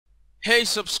Hey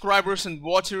subscribers and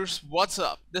watchers, what's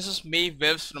up? This is me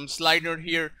Vivs from slidenerd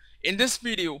here. In this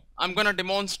video, I'm gonna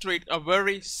demonstrate a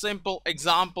very simple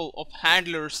example of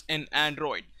handlers in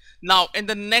Android. Now in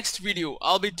the next video,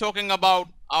 I'll be talking about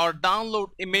our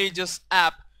download images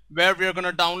app where we're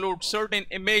gonna download certain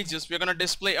images. We're gonna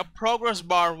display a progress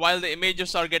bar while the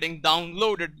images are getting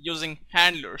downloaded using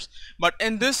handlers. But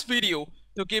in this video,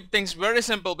 to keep things very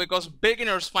simple, because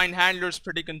beginners find handlers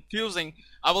pretty confusing,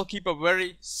 I will keep a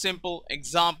very simple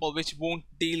example which won't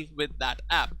deal with that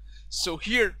app. So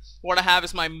here what I have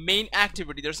is my main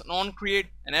activity. There's an onCreate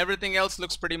and everything else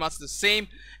looks pretty much the same.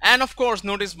 And of course,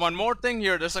 notice one more thing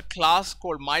here. There's a class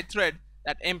called myThread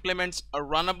that implements a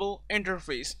runnable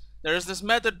interface. There is this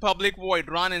method public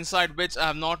void run inside which I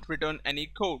have not written any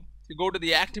code. If you go to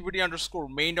the activity underscore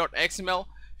main.xml,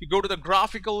 you go to the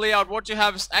graphical layout, what you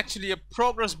have is actually a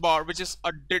progress bar, which is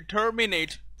a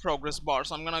determinate progress bar.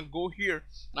 So I'm gonna go here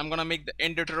and I'm gonna make the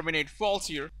indeterminate false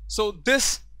here. So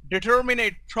this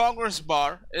determinate progress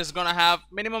bar is gonna have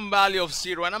minimum value of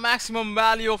 0 and a maximum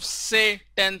value of say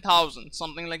 10,000,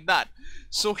 something like that.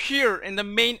 So here in the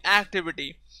main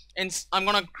activity, and I'm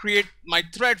gonna create my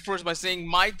thread first by saying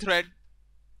my thread.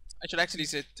 I should actually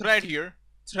say thread here,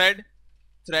 thread.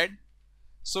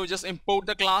 So just import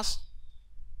the class.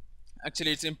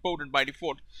 Actually it's imported by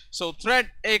default. So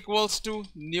thread equals to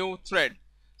new thread.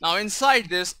 Now inside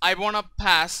this I want to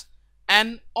pass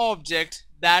an object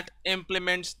that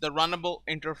implements the runnable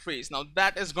interface. Now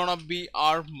that is gonna be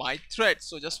our myThread.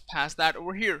 So just pass that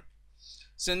over here.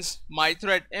 Since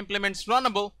myThread implements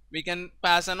runnable, we can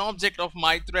pass an object of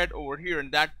myThread over here,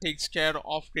 and that takes care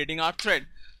of creating our thread.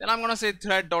 Then I'm gonna say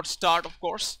thread.start, of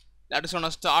course. That is gonna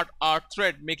start our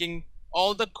thread, making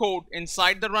all the code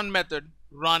inside the run method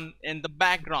run in the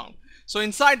background. So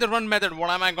inside the run method, what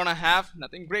am I gonna have?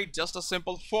 Nothing great, just a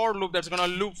simple for loop that's gonna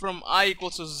loop from I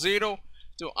equals to 0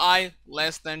 to I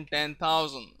less than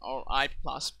 10,000 or I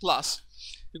plus plus.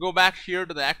 You go back here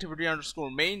to the activity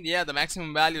underscore main. Yeah, the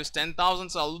maximum value is 10,000,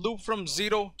 so I'll loop from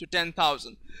 0 to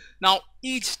 10,000. Now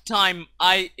each time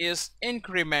I is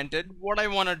incremented, what I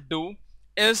want to do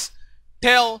is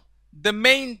tell the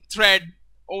main thread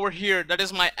over here, that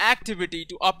is my activity,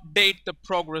 to update the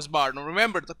progress bar. Now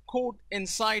remember, the code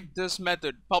inside this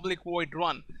method public void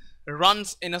run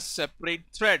runs in a separate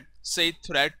thread, say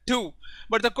thread 2,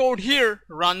 but the code here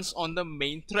runs on the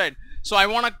main thread. So I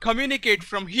want to communicate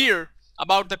from here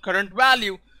about the current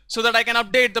value so that I can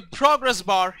update the progress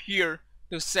bar here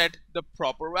to set the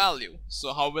proper value.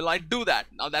 So how will I do that?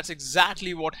 Now that's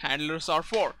exactly what handlers are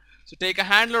for. So take a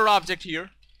handler object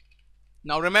here.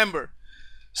 Now remember,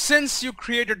 since you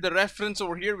created the reference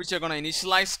over here, which you're going to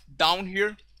initialize down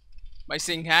here by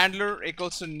saying handler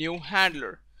equals to new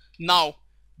handler. Now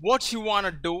what you want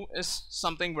to do is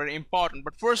something very important,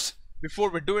 but first before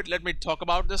we do it, let me talk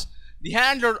about this. The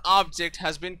handler object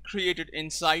has been created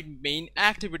inside main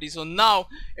activity, so now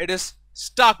it is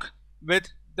stuck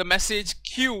with the message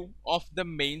queue of the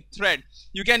main thread.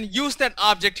 You can use that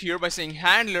object here by saying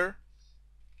handler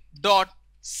dot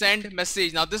send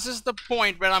message. Now this is the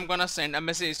point where I'm gonna send a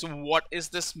message. So what is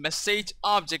this message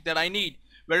object that I need?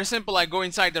 Very simple. I go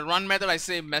inside the run method, I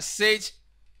say message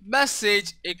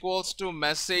equals to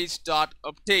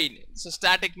message.obtain. It's a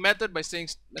static method by saying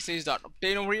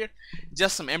message.obtain over here,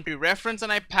 just some empty reference,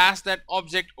 and I pass that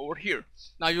object over here.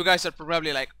 Now you guys are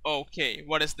probably like, okay,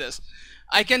 what is this?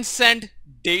 I can send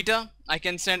data, I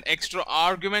can send extra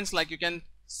arguments, like you can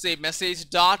say message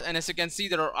dot, and as you can see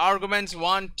there are arguments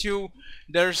 1, 2,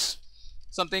 there's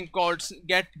something called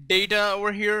get data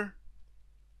over here.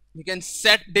 You can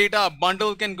set data, a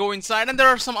bundle can go inside, and there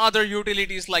are some other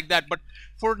utilities like that. But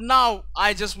for now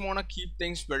I just want to keep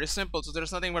things very simple, so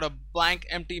there's nothing but a blank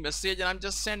empty message, and I'm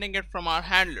just sending it from our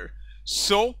handler.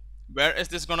 So where is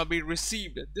this gonna be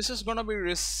received? This is gonna be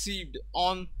received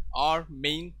on our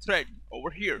main thread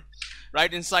over here,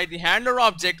 right inside the handler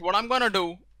object. What I'm gonna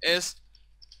do is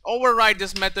override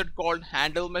this method called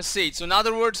handleMessage. So in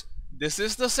other words, this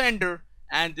is the sender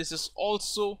and this is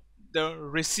also the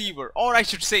receiver, or I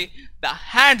should say the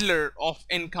handler of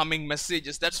incoming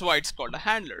messages. That's why it's called a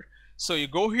handler. So you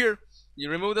go here, you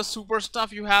remove the super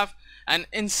stuff you have, and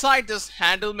inside this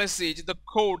handleMessage the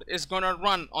code is gonna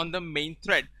run on the main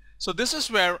thread. So this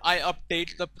is where I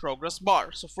update the progress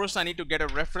bar. So first I need to get a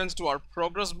reference to our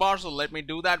progress bar, so let me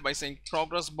do that by saying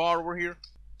progress bar over here.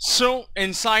 So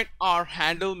inside our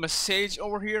handleMessage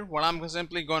over here, what I'm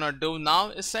simply gonna do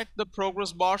now is set the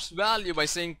progress bar's value by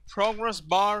saying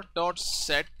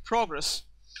ProgressBar.setProgress.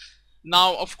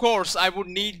 Now of course I would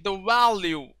need the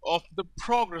value of the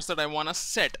progress that I want to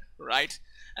set, right?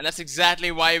 And that's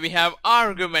exactly why we have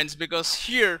arguments, because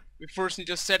here we first need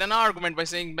to set an argument by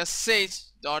saying message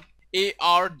dot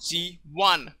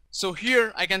arg1. So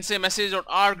here I can say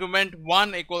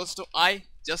message.argument1 equals to I,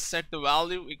 just set the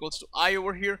value equals to I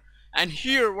over here. And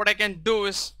here what I can do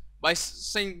is by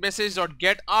saying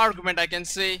message.getArgument, I can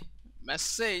say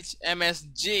message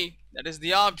msg, that is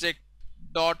the object,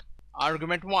 dot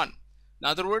argument1. In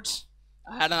other words,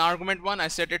 I had an argument 1, I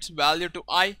set its value to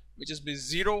I, which is be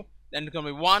 0, then it's going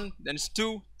to be 1, then it's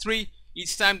 2, 3.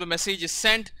 Each time the message is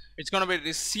sent, it's going to be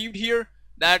received here.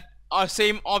 That our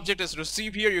same object is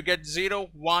received here. You get 0,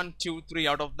 1, 2, 3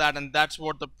 out of that, and that's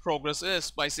what the progress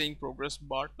is by saying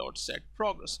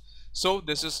ProgressBar.setProgress. So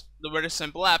this is the very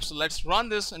simple app. So let's run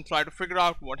this and try to figure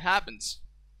out what happens.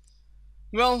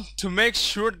 Well, to make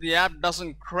sure the app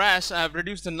doesn't crash, I have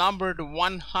reduced the number to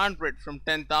 100 from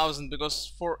 10,000,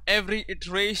 because for every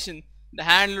iteration the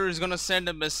handler is going to send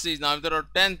a message. Now if there are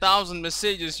 10,000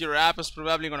 messages, your app is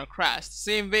probably going to crash.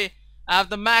 Same way, I have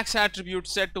the max attribute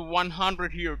set to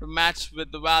 100 here to match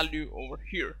with the value over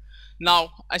here.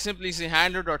 Now I simply say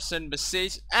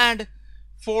handler.sendMessage, and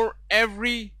for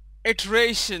every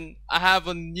iteration I have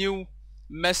a new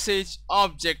message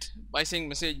object by saying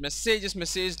message is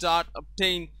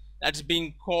message.obtain, that's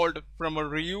being called from a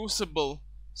reusable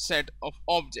set of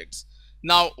objects.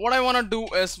 Now what I want to do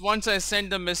is, once I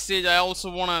send the message, I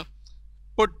also want to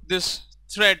put this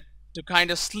thread to kind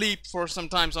of sleep for some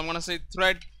time. So I'm going to say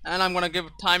thread, and I'm going to give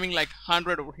timing like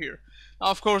 100 over here. Now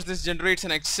of course this generates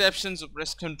an exception, so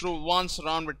press Ctrl 1,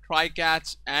 surround with try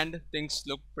catch, and things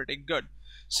look pretty good.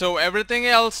 So everything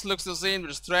else looks the same.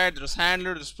 There's thread, there's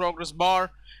handler, there's progress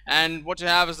bar, and what you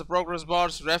have is the progress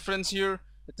bar's reference here.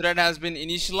 The thread has been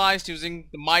initialized using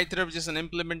the mythread, which is an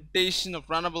implementation of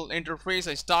runnable interface.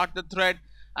 I start the thread.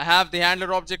 I have the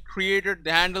handler object created.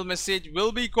 The handle message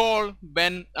will be called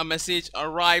when a message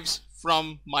arrives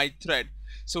from my thread.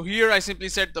 So here I simply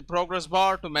set the progress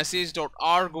bar to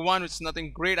message.arg1, which is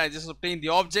nothing great. I just obtained the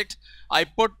object. I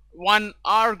put one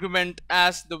argument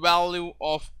as the value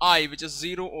of I, which is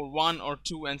 0 or 1 or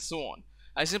 2 and so on.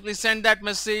 I simply send that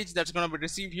message. That's going to be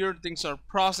received here. Things are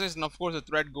processed, and of course the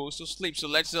thread goes to sleep. So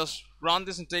let's just run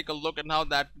this and take a look at how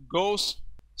that goes.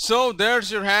 So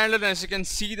there's your handler, and as you can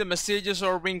see, the messages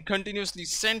are being continuously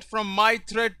sent from my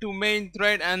thread to main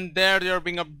thread, and there they are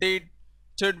being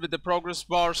updated with the progress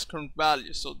bar's current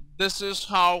value. So this is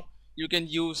how you can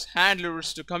use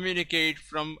handlers to communicate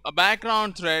from a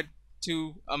background thread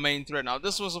to a main thread. Now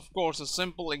this was of course a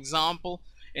simple example.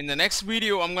 In the next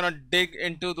video I'm gonna dig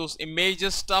into those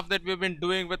images stuff that we've been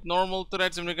doing with normal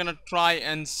threads, and we're gonna try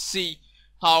and see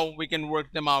how we can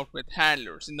work them out with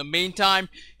handlers. In the meantime,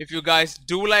 if you guys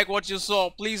do like what you saw,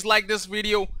 please like this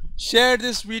video, share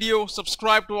this video,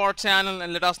 subscribe to our channel,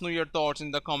 and let us know your thoughts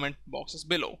in the comment boxes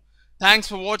below. Thanks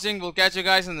for watching. We'll catch you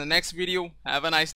guys in the next video. Have a nice day.